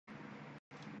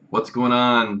What's going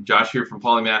on? Josh here from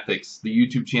Polymathics, the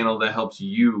YouTube channel that helps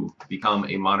you become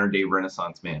a modern-day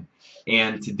Renaissance man.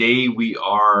 And today we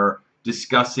are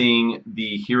discussing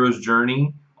the hero's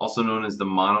journey, also known as the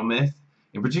Monomyth.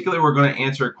 In particular, we're going to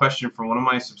answer a question from one of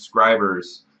my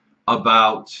subscribers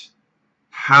about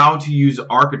how to use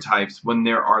archetypes when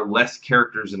there are less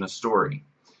characters in a story.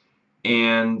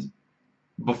 And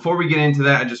before we get into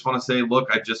that, I just want to say, look,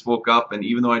 I just woke up, and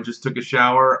even though I just took a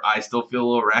shower, I still feel a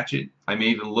little ratchet. I may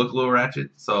even look a little ratchet,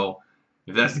 so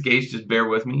if that's the case, just bear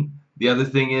with me. The other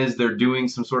thing is they're doing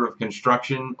some sort of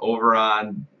construction over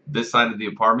on this side of the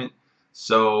apartment,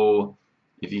 so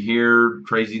if you hear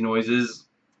crazy noises,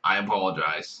 I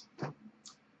apologize.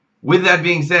 With that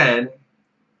being said,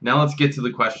 now let's get to the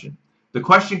question. The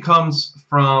question comes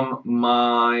from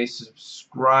my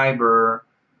subscriber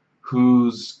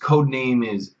whose code name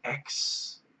is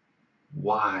XY.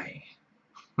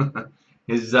 I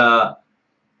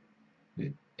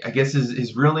guess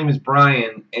his real name is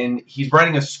Brian, and he's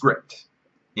writing a script,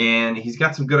 and he's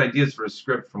got some good ideas for a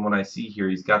script from what I see here.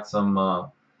 He's got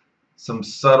some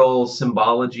subtle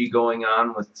symbology going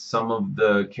on with some of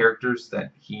the characters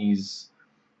that he's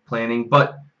planning,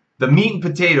 but the meat and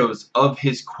potatoes of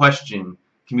his question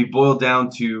can be boiled down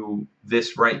to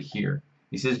this right here.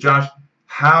 He says, Josh,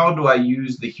 how do I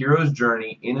use the hero's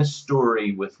journey in a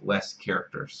story with less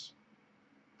characters?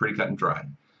 Pretty cut and dry.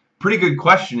 Pretty good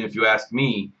question if you ask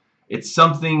me. It's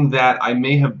something that I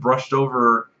may have brushed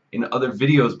over in other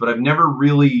videos, but I've never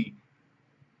really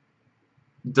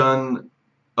done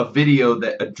a video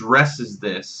that addresses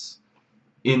this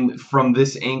from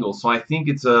this angle. So I think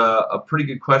it's a pretty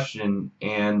good question,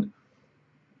 and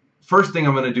first thing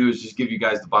I'm going to do is just give you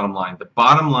guys the bottom line. The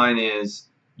bottom line is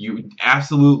you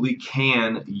absolutely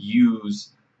can use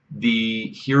the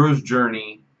hero's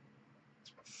journey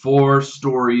for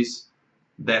stories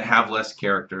that have less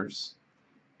characters,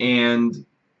 and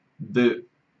the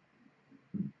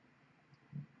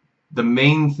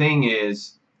main thing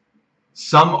is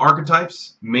some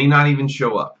archetypes may not even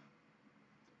show up,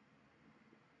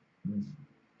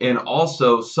 and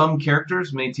also some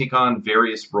characters may take on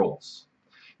various roles.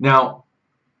 Now,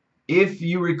 if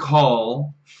you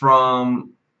recall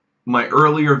from my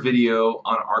earlier video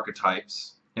on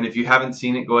archetypes, and if you haven't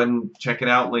seen it, go ahead and check it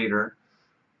out later.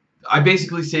 I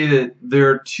basically say that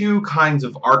there are two kinds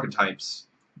of archetypes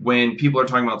when people are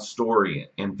talking about story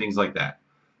and things like that.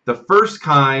 The first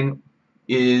kind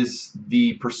is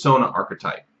the persona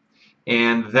archetype,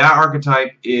 and that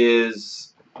archetype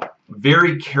is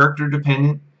very character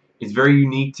dependent. It's very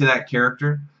unique to that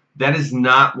character. That is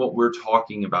not what we're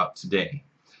talking about today.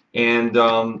 And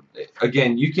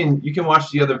again, you can watch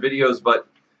the other videos, but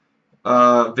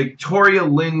Victoria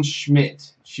Lynn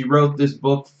Schmidt, she wrote this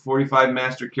book, 45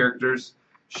 Master Characters.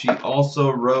 She also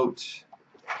wrote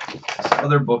this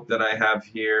other book that I have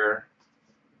here,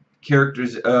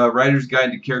 Writer's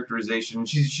Guide to Characterization.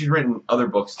 She's written other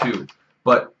books too,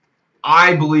 but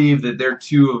I believe that they're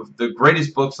two of the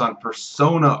greatest books on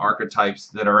persona archetypes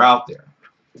that are out there.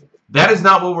 That is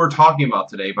not what we're talking about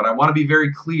today, but I want to be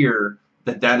very clear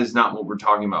that that is not what we're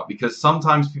talking about, because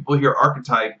sometimes people hear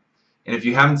archetype, and if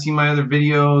you haven't seen my other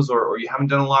videos or you haven't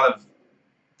done a lot of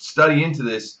study into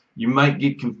this, you might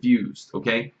get confused,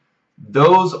 okay?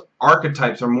 Those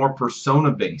archetypes are more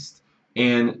persona based,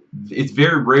 and it's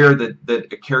very rare that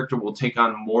a character will take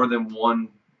on more than one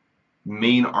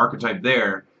main archetype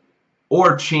there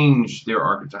or change their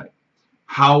archetype.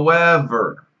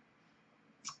 However,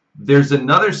 there's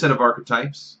another set of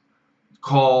archetypes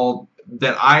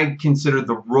that I consider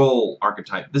the role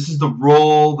archetype. This is the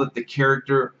role that the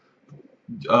character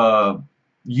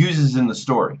uses in the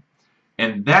story,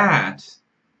 and that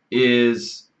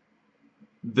is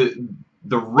the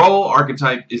role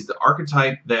archetype is the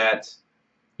archetype that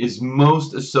is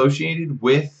most associated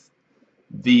with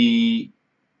the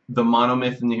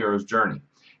monomyth and the hero's journey.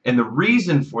 And the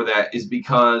reason for that is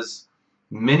because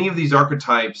many of these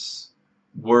archetypes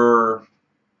were,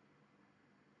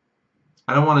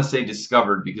 I don't want to say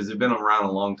discovered because they've been around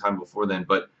a long time before then,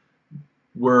 but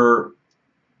were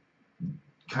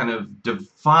kind of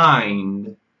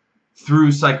defined through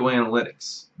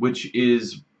psychoanalytics, which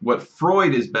is what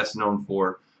Freud is best known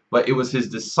for, but it was his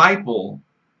disciple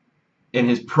and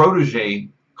his protege,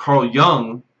 Carl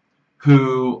Jung,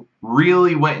 who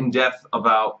really went in depth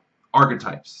about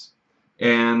archetypes.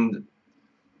 And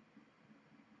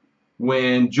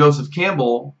when Joseph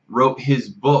Campbell wrote his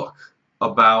book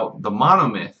about the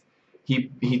monomyth,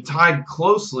 he tied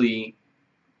closely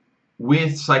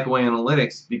with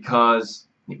psychoanalytics, because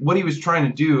what he was trying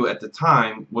to do at the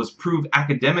time was prove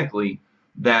academically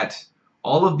that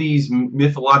all of these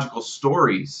mythological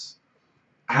stories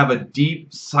have a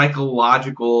deep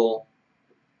psychological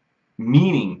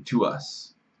meaning to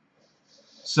us.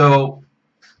 So,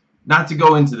 not to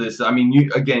go into this, I mean,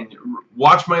 you again,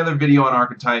 watch my other video on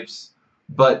archetypes,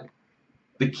 but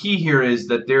the key here is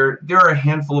that there are a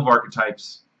handful of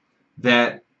archetypes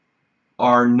that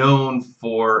are known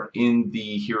for in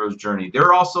the hero's journey. There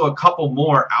are also a couple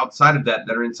more outside of that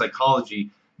that are in psychology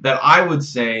that I would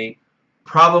say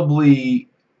probably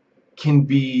can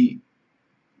be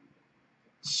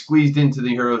squeezed into the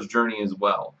hero's journey as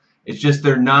well. It's just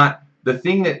they're not the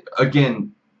thing that,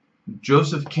 again,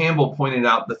 Joseph Campbell pointed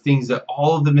out the things that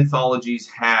all of the mythologies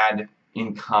had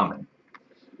in common.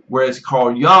 Whereas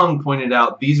Carl Jung pointed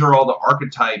out these are all the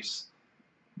archetypes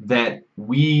that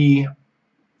we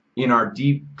in our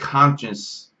deep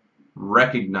conscious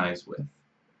recognize with.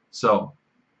 So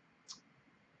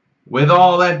with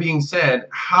all that being said,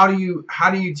 how do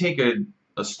you take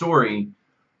a story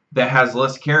that has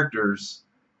less characters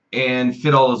and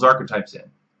fit all those archetypes in?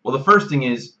 Well, the first thing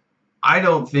is, I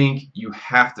don't think you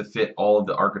have to fit all of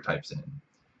the archetypes in.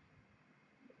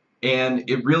 And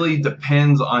it really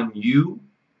depends on you.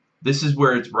 This is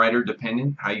where it's writer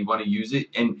dependent, how you want to use it.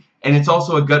 And it's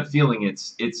also a gut feeling.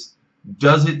 It's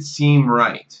does it seem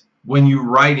right? When you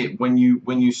write it, when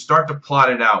you start to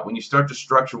plot it out, when you start to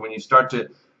structure, when you start to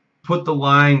put the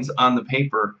lines on the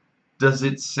paper, does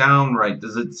it sound right?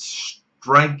 Does it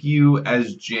strike you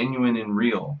as genuine and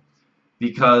real?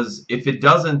 Because if it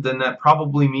doesn't, then that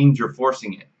probably means you're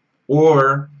forcing it.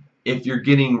 Or if you're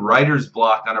getting writer's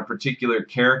block on a particular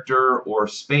character or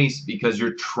space because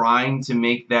you're trying to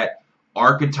make that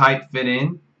archetype fit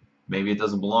in, maybe it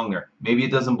doesn't belong there. Maybe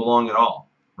it doesn't belong at all,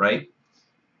 right?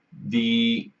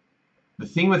 The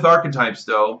thing with archetypes,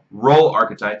 though, role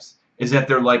archetypes, is that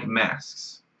they're like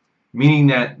masks, meaning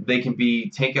that they can be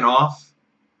taken off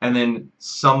and then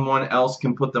someone else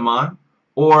can put them on.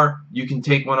 Or you can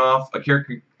take one off, a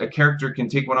character can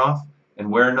take one off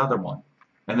and wear another one,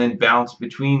 and then bounce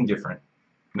between different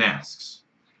masks.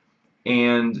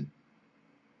 And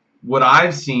what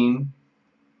I've seen,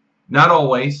 not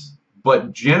always,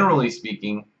 but generally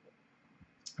speaking,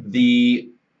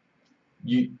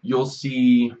 you'll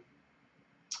see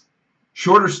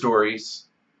shorter stories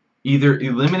either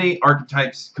eliminate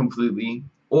archetypes completely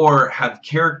or have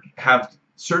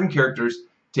certain characters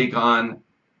take on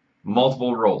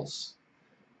multiple roles.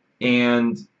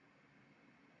 And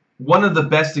one of the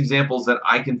best examples that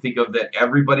I can think of that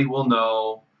everybody will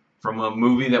know from a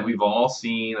movie that we've all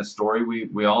seen, a story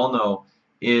we all know,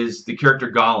 is the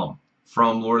character Gollum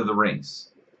from Lord of the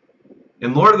Rings.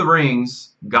 In Lord of the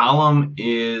Rings, Gollum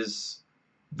is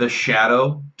the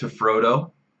shadow to Frodo.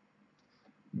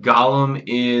 Gollum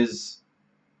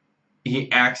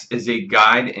he acts as a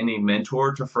guide and a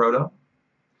mentor to Frodo.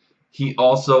 He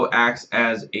also acts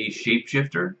as a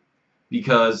shapeshifter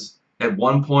because at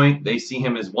one point they see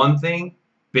him as one thing,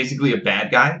 basically a bad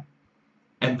guy,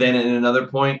 and then at another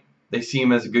point they see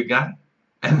him as a good guy,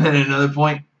 and then at another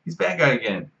point he's a bad guy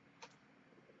again.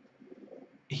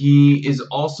 He is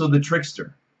also the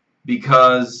trickster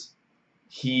because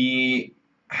he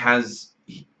has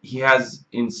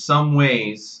in some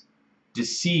ways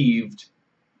deceived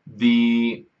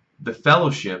the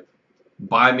fellowship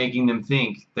by making them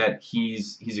think that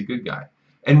he's a good guy.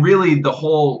 And really, the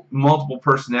whole multiple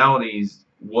personalities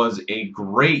was a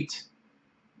great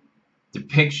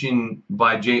depiction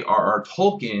by J.R.R.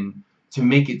 Tolkien to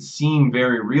make it seem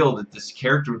very real that this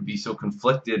character would be so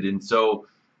conflicted and so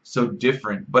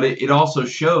different. But it also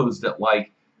shows that,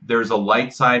 like, there's a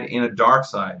light side and a dark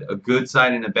side, a good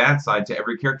side and a bad side to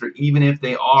every character, even if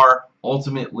they are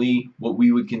ultimately what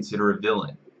we would consider a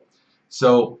villain.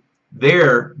 So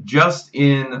there, just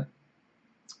in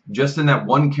that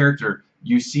one character,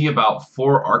 you see about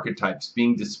 4 archetypes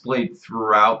being displayed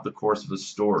throughout the course of a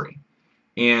story.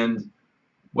 And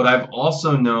what I've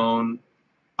also known,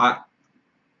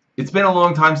 it's been a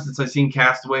long time since I've seen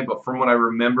Castaway, but from what I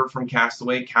remember from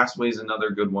Castaway is another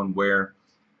good one where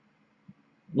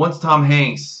once Tom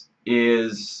Hanks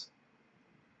is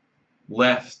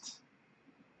left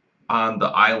on the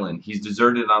island, he's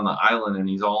deserted on the island and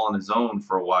he's all on his own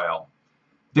for a while,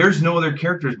 there's no other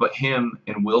characters but him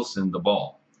and Wilson the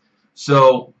ball.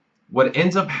 So what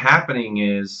ends up happening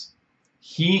is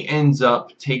he ends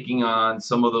up taking on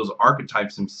some of those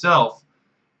archetypes himself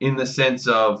in the sense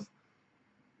of,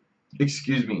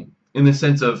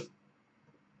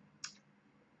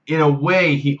 in a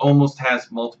way, he almost has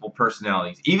multiple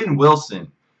personalities. Even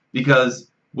Wilson,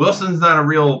 because Wilson's not a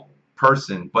real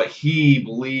person, but he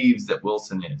believes that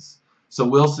Wilson is. So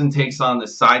Wilson takes on the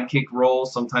sidekick role,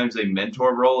 sometimes a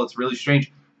mentor role. It's really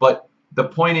strange. But the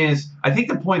point is, I think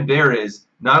the point there is,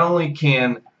 not only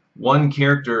can one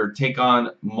character take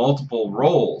on multiple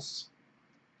roles,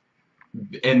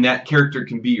 and that character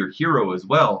can be your hero as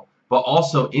well, but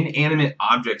also inanimate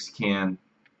objects can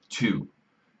too.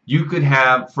 You could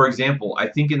have, for example, I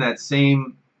think in that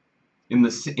same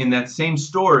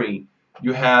story,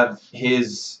 you have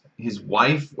his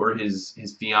wife or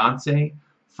his fiance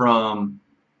from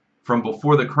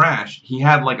before the crash. He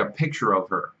had like a picture of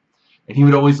her, and he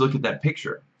would always look at that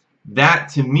picture. That,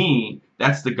 to me,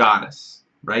 that's the goddess,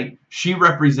 right? She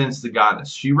represents the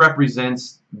goddess. She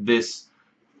represents this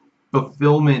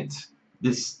fulfillment,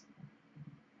 this,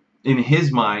 in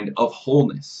his mind, of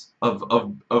wholeness,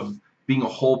 of being a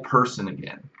whole person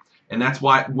again. And that's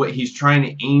what he's trying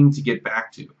to aim to get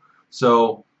back to.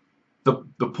 So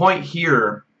the point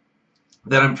here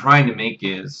that I'm trying to make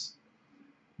is,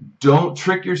 don't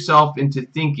trick yourself into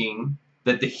thinking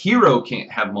that the hero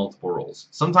can't have multiple roles.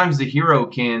 Sometimes the hero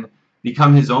can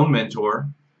become his own mentor.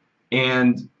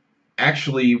 And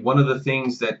actually, one of the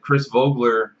things that Chris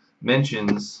Vogler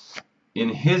mentions in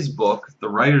his book, The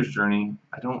Writer's Journey,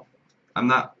 I'm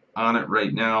not on it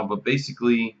right now, but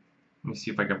basically, let me see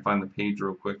if I can find the page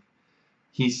real quick.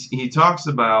 He talks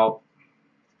about,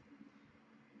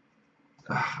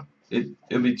 it'd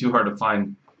be too hard to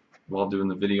find while doing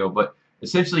the video, but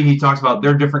essentially he talks about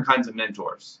there are different kinds of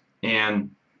mentors, and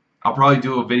I'll probably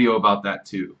do a video about that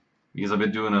too, because I've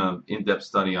been doing an in-depth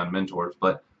study on mentors.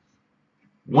 But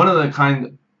one of the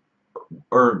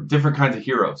different kinds of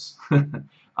heroes.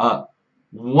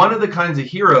 One of the kinds of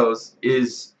heroes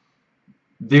is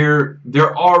they're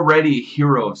already a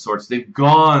hero of sorts. They've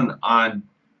gone on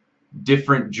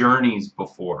different journeys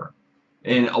before.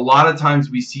 And a lot of times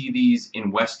we see these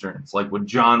in westerns, like with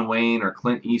John Wayne or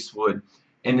Clint Eastwood.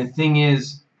 And the thing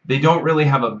is, they don't really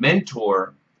have a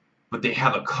mentor, but they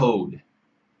have a code.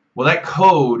 Well, that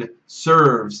code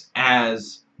serves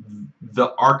as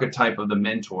the archetype of the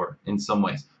mentor in some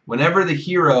ways. Whenever the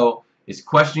hero is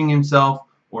questioning himself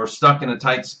or stuck in a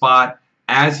tight spot,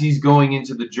 as he's going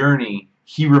into the journey,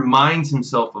 he reminds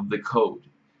himself of the code.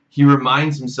 He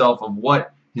reminds himself of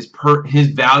what his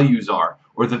values are,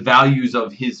 or the values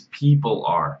of his people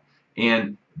are,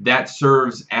 and that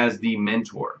serves as the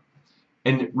mentor.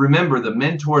 And remember, the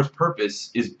mentor's purpose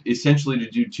is essentially to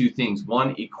do two things.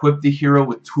 One, equip the hero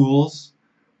with tools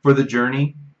for the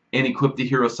journey, and equip the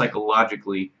hero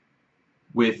psychologically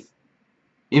with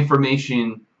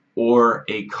information or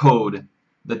a code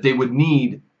that they would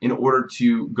need in order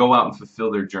to go out and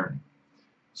fulfill their journey.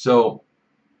 So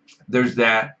there's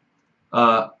that.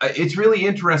 It's really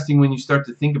interesting when you start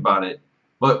to think about it,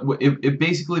 but it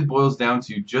basically boils down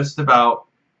to just about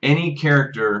any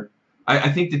character. I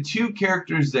think the two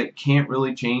characters that can't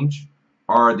really change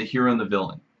are the hero and the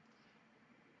villain.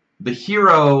 The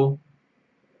hero,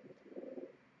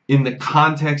 in the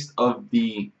context of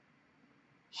the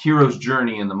hero's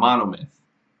journey in the Monomyth,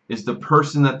 is the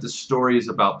person that the story is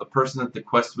about, the person that the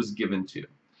quest was given to.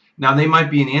 Now, they might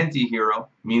be an anti-hero,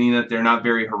 meaning that they're not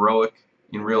very heroic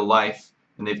in real life,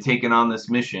 and they've taken on this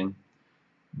mission,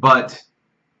 but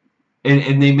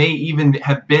and they may even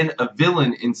have been a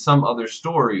villain in some other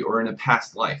story or in a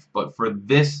past life. But for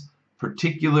this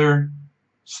particular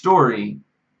story,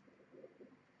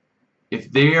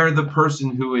 if they are the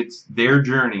person who it's their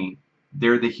journey,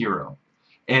 they're the hero.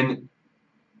 And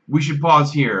we should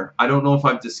pause here. I don't know if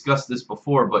I've discussed this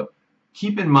before, but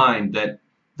keep in mind that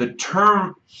the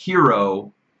term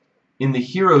hero in the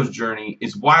hero's journey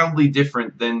is wildly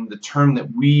different than the term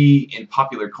that we in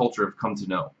popular culture have come to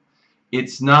know.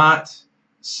 It's not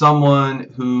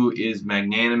someone who is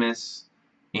magnanimous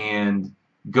and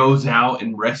goes out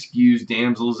and rescues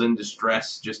damsels in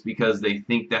distress just because they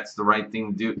think that's the right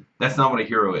thing to do. That's not what a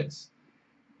hero is.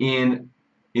 In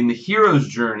the hero's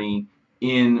journey,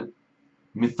 in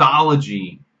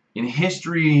mythology, in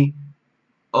history,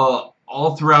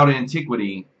 all throughout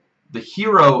antiquity, the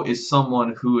hero is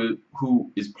someone who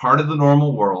is part of the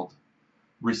normal world,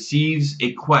 receives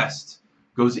a quest,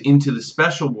 goes into the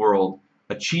special world,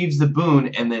 achieves the boon,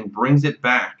 and then brings it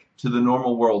back to the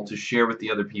normal world to share with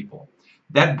the other people.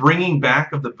 That bringing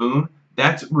back of the boon,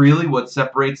 that's really what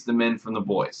separates the men from the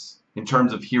boys in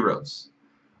terms of heroes.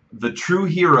 The true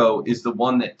hero is the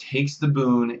one that takes the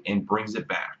boon and brings it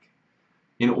back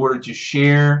in order to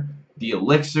share the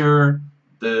elixir,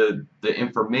 the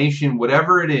information,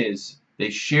 whatever it is. They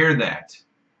share that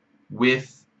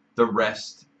with the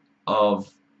rest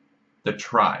of the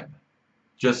tribe.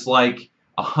 Just like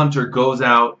a hunter goes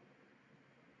out,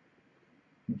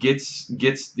 gets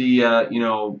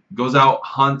the goes out,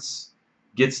 hunts,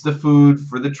 gets the food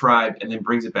for the tribe, and then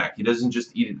brings it back. He doesn't just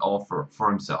eat it all for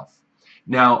himself.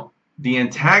 Now, the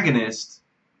antagonist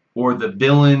or the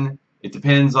villain It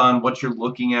depends on what you're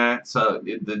looking at. So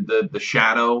the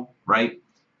shadow, right?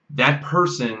 That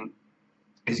person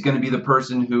is going to be the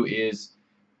person who is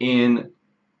in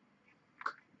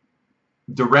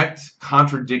direct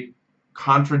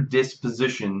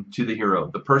contradisposition to the hero.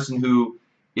 The person who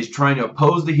is trying to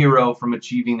oppose the hero from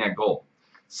achieving that goal.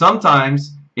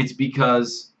 Sometimes it's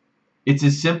because it's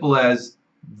as simple as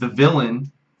the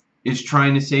villain is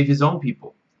trying to save his own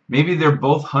people. Maybe they're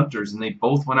both hunters and they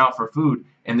both went out for food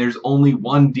and there's only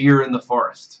one deer in the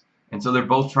forest. And so they're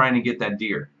both trying to get that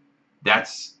deer.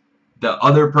 That's the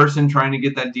other person trying to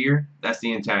get that deer. That's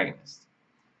the antagonist.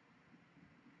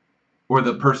 Or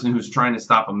the person who's trying to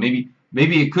stop them. Maybe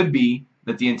it could be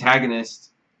that the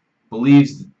antagonist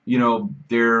believes, you know,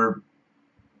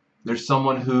 there's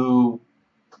someone who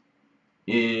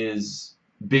is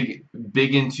big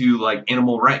into like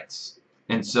animal rights,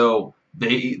 and so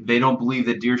they don't believe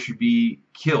that deer should be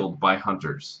killed by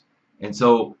hunters, and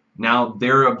so now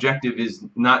their objective is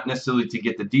not necessarily to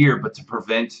get the deer, but to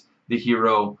prevent the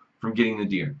hero from getting the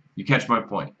deer. You catch my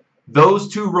point? Those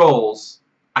two roles,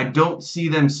 I don't see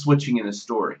them switching in a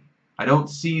story. I don't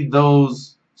see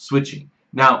those switching.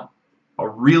 Now, a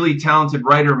really talented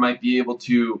writer might be able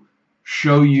to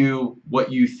show you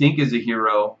what you think is a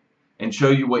hero and show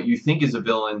you what you think is a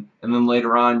villain, and then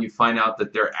later on you find out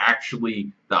that they're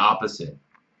actually the opposite.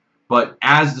 But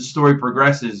as the story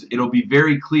progresses, it'll be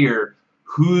very clear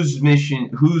whose mission,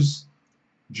 whose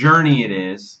journey it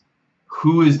is,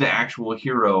 who is the actual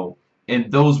hero,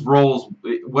 and those roles.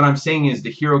 What I'm saying is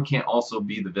the hero can't also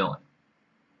be the villain.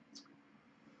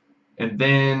 And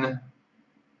then,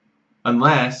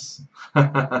 unless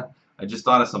I just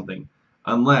thought of something.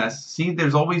 Unless, see,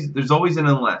 there's always an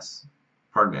unless.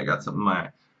 Pardon me, I got something in my eye.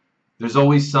 There's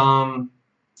always some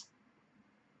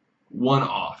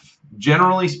one-off.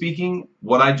 Generally speaking,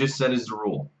 what I just said is the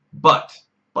rule. But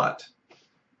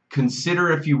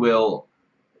consider, if you will,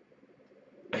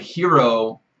 a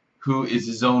hero who is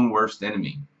his own worst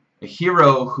enemy. A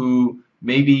hero who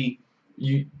maybe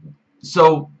a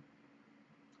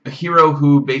hero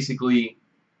who basically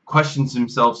questions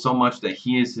himself so much that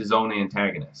he is his own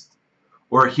antagonist.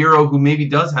 Or a hero who maybe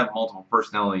does have multiple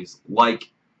personalities,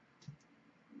 like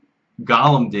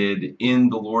Gollum did in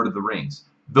The Lord of the Rings.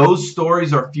 Those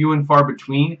stories are few and far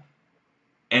between,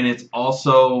 and it's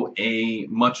also a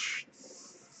much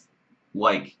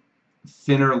like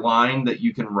thinner line that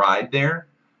you can ride there.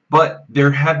 But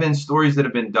there have been stories that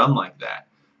have been done like that.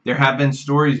 There have been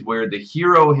stories where the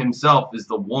hero himself is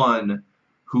the one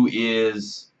who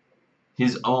is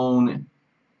his own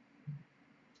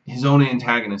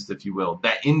antagonist, if you will,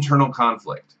 that internal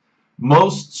conflict.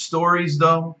 Most stories,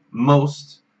 though,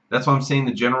 that's why I'm saying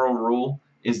the general rule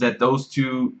is that those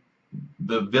two,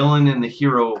 the villain and the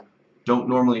hero, aren't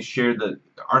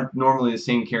normally the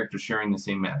same character sharing the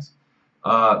same mask.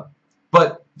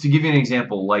 But to give you an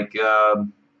example, like I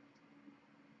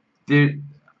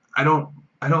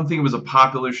don't think it was a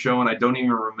popular show, and I don't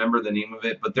even remember the name of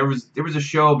it, but there was a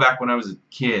show back when I was a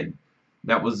kid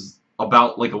that was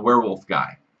about like a werewolf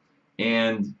guy.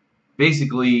 And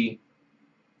basically,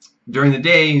 during the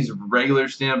day, he's a regular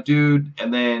stand-up dude,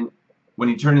 and then when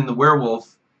he turned into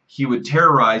werewolf, he would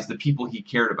terrorize the people he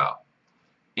cared about.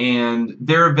 And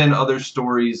there have been other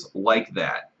stories like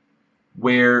that,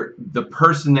 where the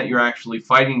person that you're actually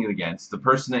fighting against, the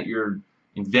person that you're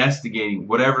investigating,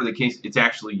 whatever the case, it's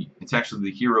actually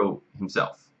the hero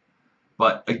himself.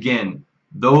 But again,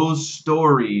 those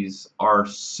stories are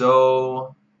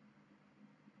so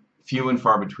few and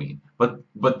far between. But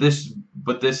this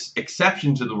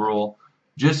exception to the rule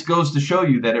just goes to show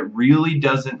you that it really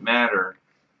doesn't matter.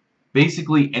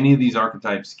 Basically, any of these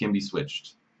archetypes can be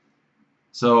switched.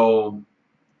 So,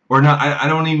 or not, I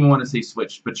don't even want to say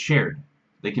switched, but shared.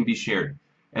 They can be shared.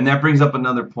 And that brings up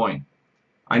another point.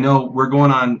 I know we're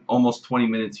going on almost 20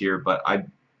 minutes here, but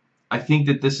I think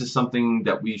that this is something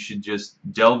that we should just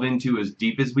delve into as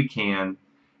deep as we can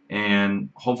and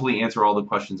hopefully answer all the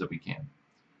questions that we can.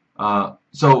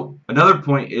 So another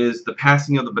point is the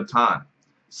passing of the baton.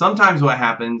 Sometimes what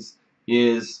happens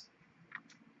is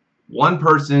one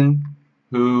person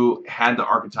who had the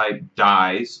archetype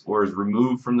dies or is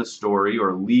removed from the story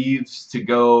or leaves to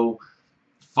go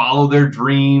follow their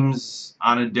dreams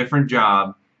on a different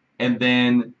job, and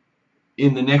then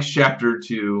in the next chapter or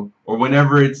two, or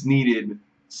whenever it's needed,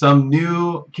 some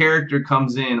new character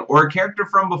comes in, or a character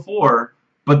from before,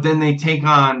 but then they take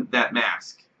on that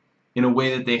mask in a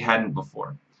way that they hadn't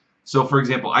before. So for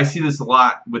example, I see this a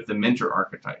lot with the mentor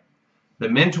archetype. The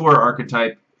mentor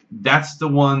archetype, that's the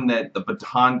one that the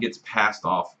baton gets passed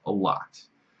off a lot.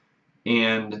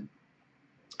 And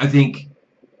I think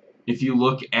if you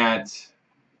look at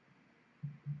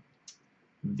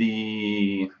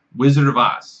the Wizard of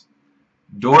Oz.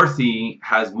 Dorothy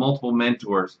has multiple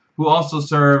mentors who also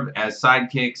serve as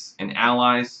sidekicks and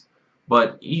allies,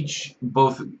 but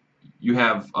you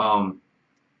have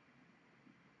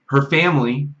her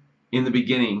family in the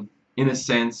beginning, in a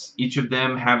sense, each of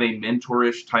them have a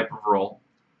mentorish type of role.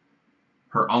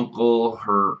 Her uncle,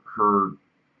 her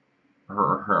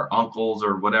uncles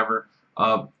or whatever,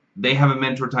 they have a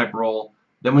mentor type role.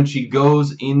 Then when she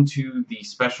goes into the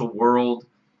special world,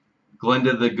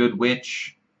 Glinda the Good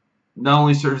Witch not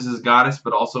only serves as a goddess,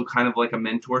 but also kind of like a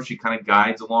mentor. She kind of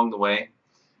guides along the way.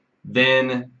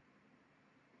 Then,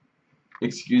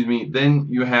 then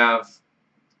you have,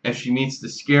 as she meets the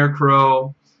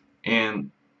Scarecrow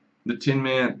and the Tin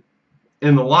Man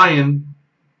and the Lion,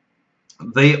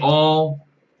 they all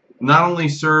not only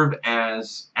serve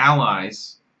as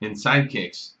allies and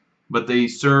sidekicks, but they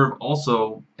serve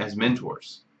also as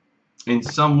mentors. In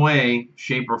some way,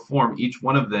 shape, or form, each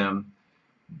one of them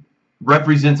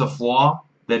represents a flaw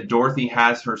that Dorothy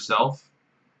has herself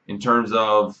in terms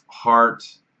of heart,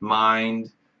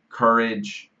 mind,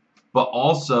 courage, but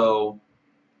also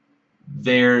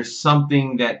there's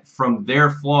something that from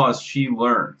their flaws she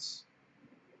learns.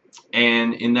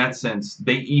 And in that sense,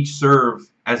 they each serve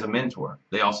as a mentor.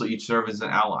 They also each serve as an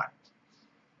ally.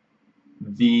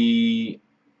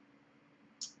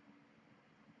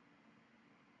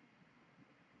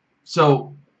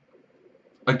 So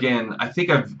again, I think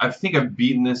I've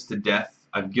beaten this to death.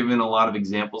 I've given a lot of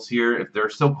examples here. If there are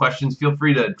still questions, feel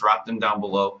free to drop them down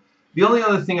below. The only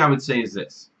other thing I would say is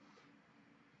this.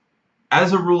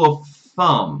 As a rule of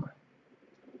thumb,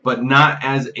 but not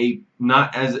as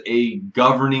a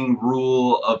governing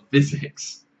rule of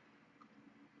physics,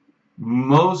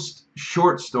 most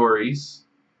short stories,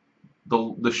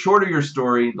 the shorter your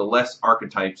story, the less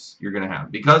archetypes you're going to have,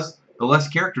 because the less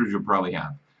characters you'll probably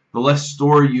have. The less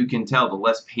story you can tell, the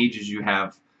less pages you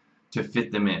have to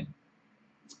fit them in.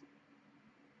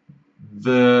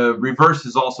 The reverse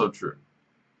is also true.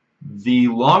 The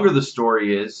longer the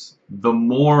story is, the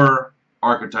more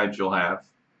archetypes you'll have,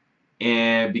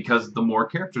 and because the more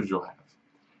characters you'll have.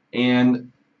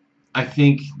 And I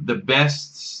think the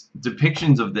best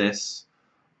depictions of this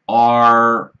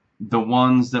are the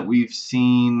ones that we've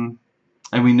seen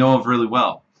and we know of really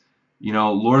well. You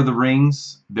know, Lord of the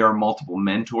Rings, there are multiple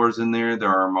mentors in there. There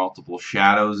are multiple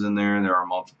shadows in there. There are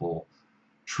multiple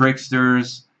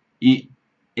tricksters.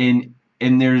 And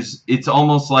it's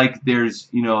almost like there's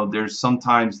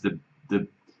sometimes the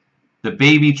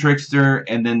baby trickster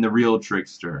and then the real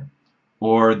trickster.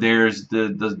 Or there's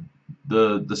the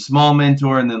small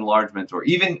mentor and then large mentor.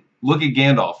 Even look at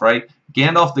Gandalf, right?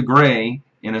 Gandalf the Grey,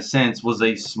 in a sense, was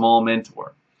a small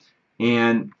mentor.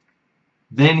 And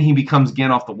then he becomes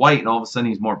Gandalf the White, and all of a sudden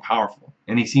he's more powerful.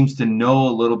 And he seems to know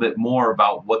a little bit more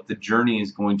about what the journey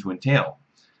is going to entail.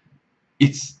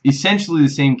 It's essentially the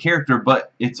same character,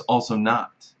 but it's also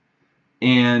not.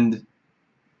 And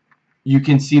you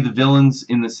can see the villains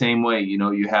in the same way. You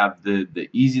know, you have the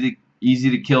easy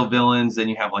to kill villains, then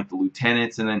you have like the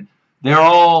lieutenants, and then they're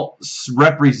all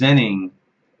representing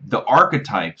the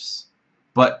archetypes,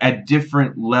 but at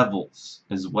different levels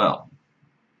as well.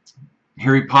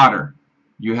 Harry Potter,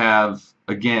 you have,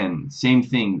 again, same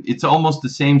thing. It's almost the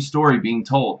same story being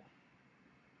told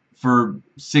for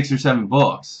 6 or 7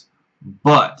 books,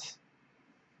 but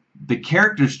the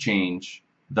characters change,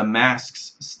 the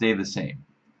masks stay the same.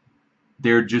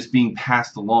 They're just being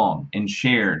passed along and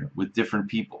shared with different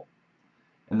people.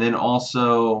 And then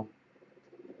also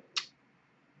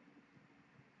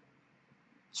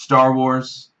Star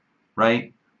Wars,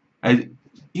 right?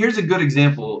 Here's a good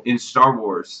example in Star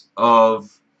Wars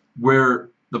of where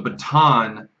the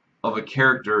baton of a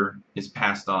character is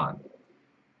passed on.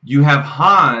 You have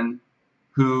Han,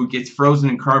 who gets frozen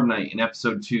in carbonite in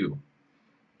episode 2.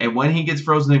 And when he gets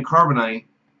frozen in carbonite,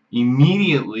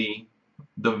 immediately,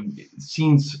 the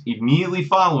scenes immediately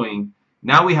following,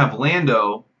 now we have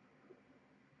Lando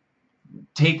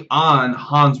take on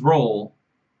Han's role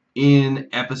in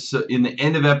the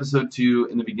end of episode 2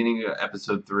 and the beginning of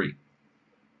episode 3.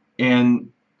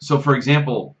 And so, for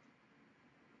example,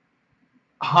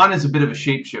 Han is a bit of a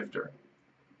shapeshifter.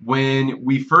 When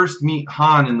we first meet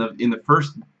Han in the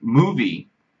first movie,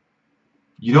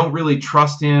 you don't really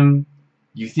trust him.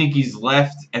 You think he's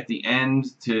left at the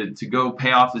end to go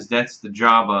pay off his debts to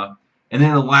Jabba, and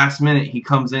then at the last minute he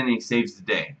comes in and he saves the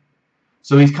day.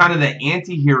 So he's kind of the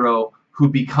anti-hero who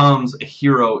becomes a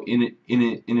hero in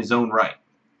his own right.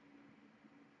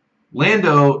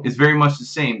 Lando is very much the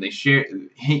same. They share,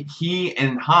 he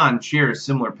and Han share a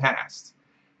similar past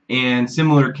and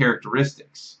similar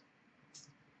characteristics.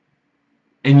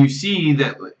 And you see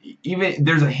that even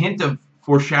there's a hint of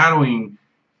foreshadowing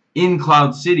in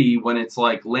Cloud City when it's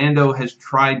like Lando has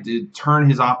tried to turn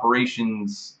his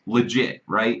operations legit,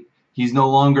 right? He's no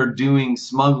longer doing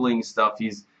smuggling stuff.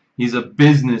 He's a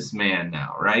businessman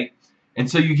now, right? And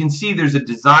so you can see there's a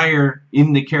desire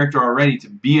in the character already to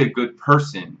be a good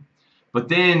person. But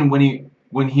then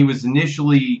when he was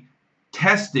initially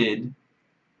tested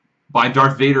by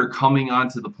Darth Vader coming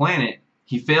onto the planet,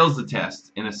 he fails the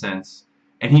test in a sense,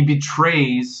 and he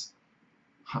betrays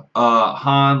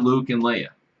Han, Luke, and Leia.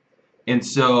 And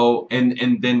so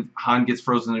and then Han gets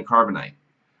frozen in carbonite.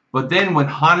 But then when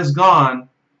Han is gone,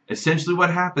 essentially what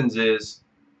happens is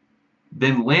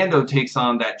then Lando takes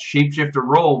on that shapeshifter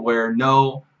role where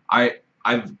no,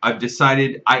 I've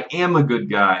decided I am a good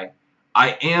guy.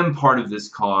 I am part of this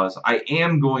cause. I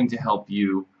am going to help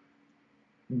you,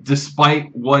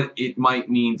 despite what it might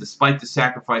mean, despite the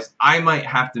sacrifice I might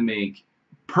have to make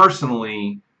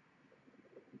personally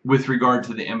with regard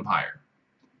to the Empire.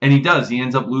 And he does. He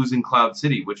ends up losing Cloud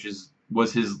City, which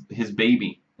was his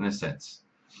baby in a sense.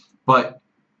 And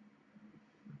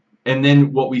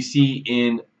then what we see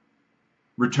in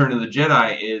Return of the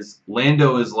Jedi is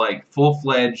Lando is like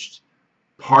full-fledged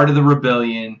part of the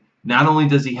rebellion. Not only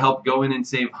does he help go in and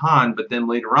save Han, but then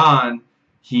later on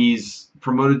he's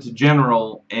promoted to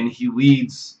general and he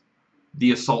leads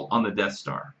the assault on the Death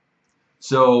Star.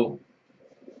 So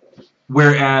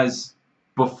whereas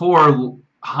before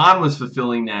Han was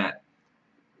fulfilling that,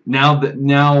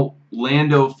 now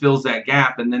Lando fills that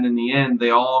gap, and then in the end they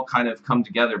all kind of come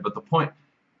together. But the point,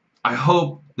 I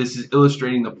hope this is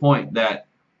illustrating the point that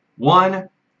one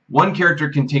character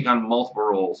can take on multiple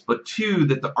roles, but two,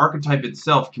 that the archetype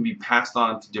itself can be passed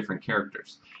on to different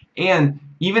characters. And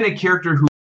even a character who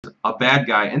is a bad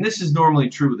guy, and this is normally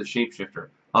true with a shapeshifter,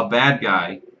 a bad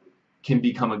guy can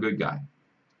become a good guy,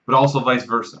 but also vice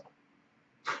versa.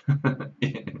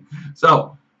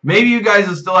 So maybe you guys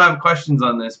will still have questions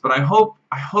on this, but I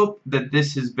hope that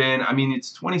this has been, I mean,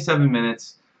 it's 27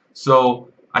 minutes, so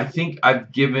I think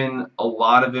I've given a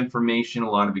lot of information, a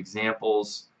lot of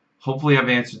examples. Hopefully I've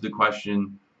answered the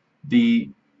question.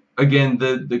 Again,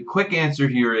 the quick answer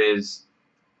here is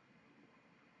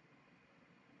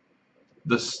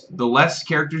the less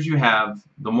characters you have,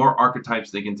 the more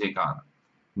archetypes they can take on.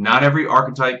 Not every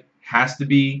archetype has to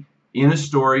be in a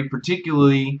story,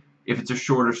 particularly if it's a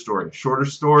shorter story. A shorter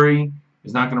story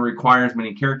is not going to require as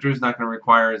many characters, not going to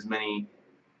require as many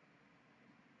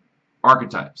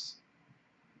archetypes.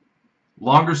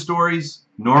 Longer stories,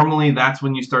 normally that's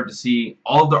when you start to see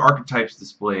all of the archetypes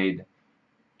displayed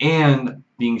and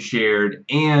being shared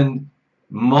and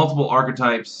multiple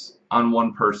archetypes on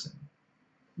one person.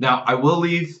 Now, I will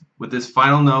leave with this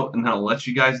final note and then I'll let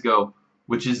you guys go,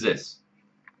 which is this.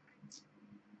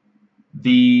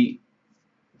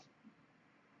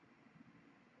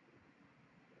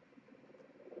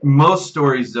 Most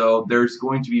stories, though, there's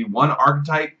going to be one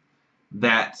archetype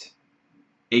that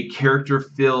a character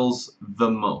fills the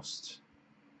most.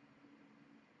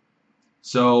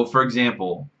 So, for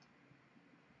example,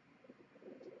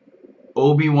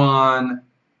 Obi-Wan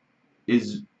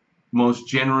is most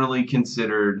generally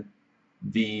considered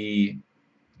the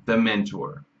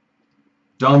mentor.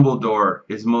 Dumbledore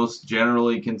is most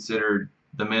generally considered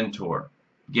the mentor.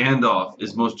 Gandalf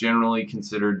is most generally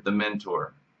considered the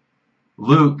mentor.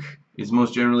 Luke is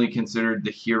most generally considered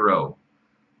the hero.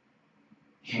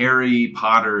 Harry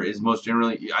Potter is most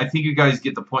generally, I think you guys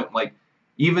get the point, like,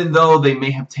 even though they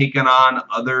may have taken on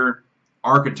other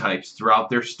archetypes throughout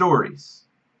their stories,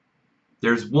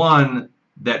 there's one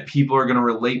that people are going to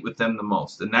relate with them the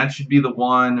most, and that should be the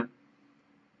one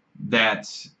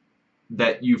that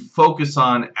you focus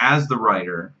on as the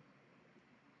writer.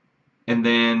 And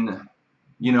then,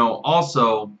 you know,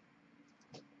 also,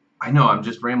 I know I'm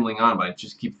just rambling on, but I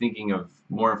just keep thinking of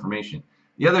more information.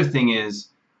 The other thing is,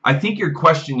 I think your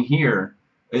question here,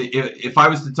 if I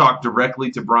was to talk directly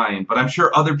to Brian, but I'm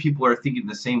sure other people are thinking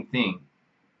the same thing.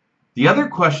 The other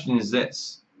question is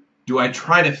this: do I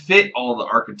try to fit all the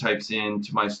archetypes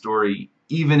into my story,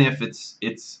 even if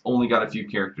it's only got a few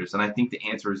characters? And I think the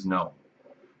answer is no.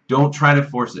 Don't try to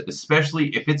force it, especially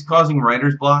if it's causing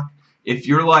writer's block. If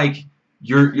you're like,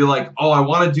 oh, I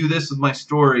want to do this with my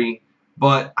story,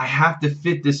 but I have to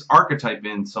fit this archetype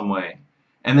in some way.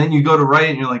 And then you go to write it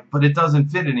and you're like, but it doesn't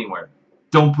fit anywhere.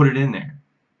 Don't put it in there.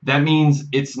 That means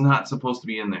it's not supposed to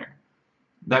be in there.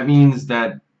 That means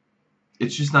that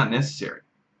it's just not necessary.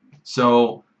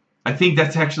 So I think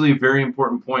that's actually a very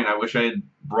important point. I wish I had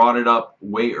brought it up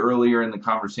way earlier in the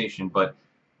conversation, but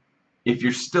if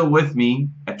you're still with me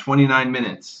at 29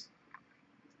 minutes,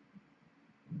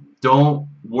 don't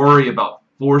worry about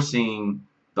forcing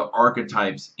the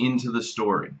archetypes into the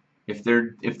story.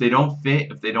 If they don't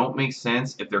fit, if they don't make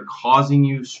sense, if they're causing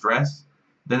you stress,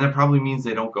 then that probably means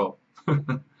they don't go.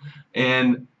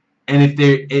 and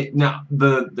if now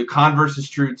the converse is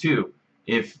true too.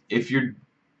 If you're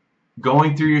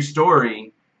going through your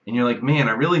story and you're like, man,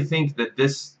 I really think that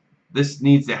this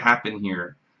needs to happen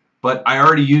here, but I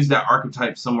already used that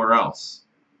archetype somewhere else.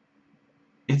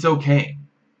 It's okay.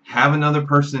 Have another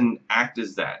person act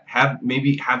as that.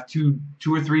 Maybe have two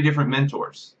or three different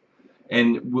mentors,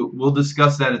 and we'll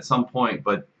discuss that at some point.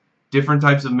 But different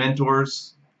types of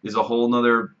mentors is a whole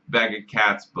nother bag of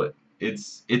cats. But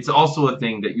it's also a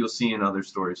thing that you'll see in other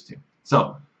stories too.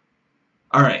 So,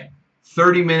 all right,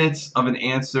 30 minutes of an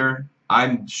answer.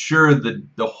 I'm sure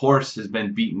the horse has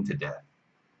been beaten to death.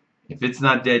 If it's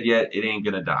not dead yet, it ain't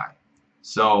gonna die.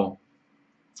 So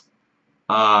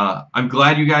I'm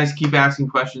glad you guys keep asking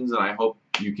questions, and I hope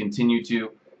you continue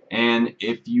to. And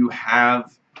if you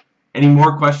have any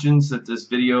more questions that this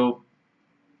video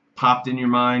popped in your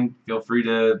mind, feel free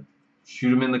to shoot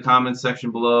them in the comments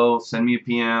section below, send me a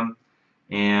PM,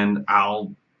 and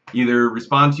I'll either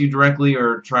respond to you directly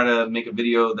or try to make a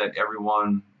video that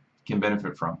everyone can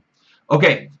benefit from.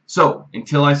 Okay, so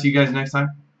until I see you guys next time,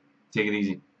 take it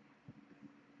easy.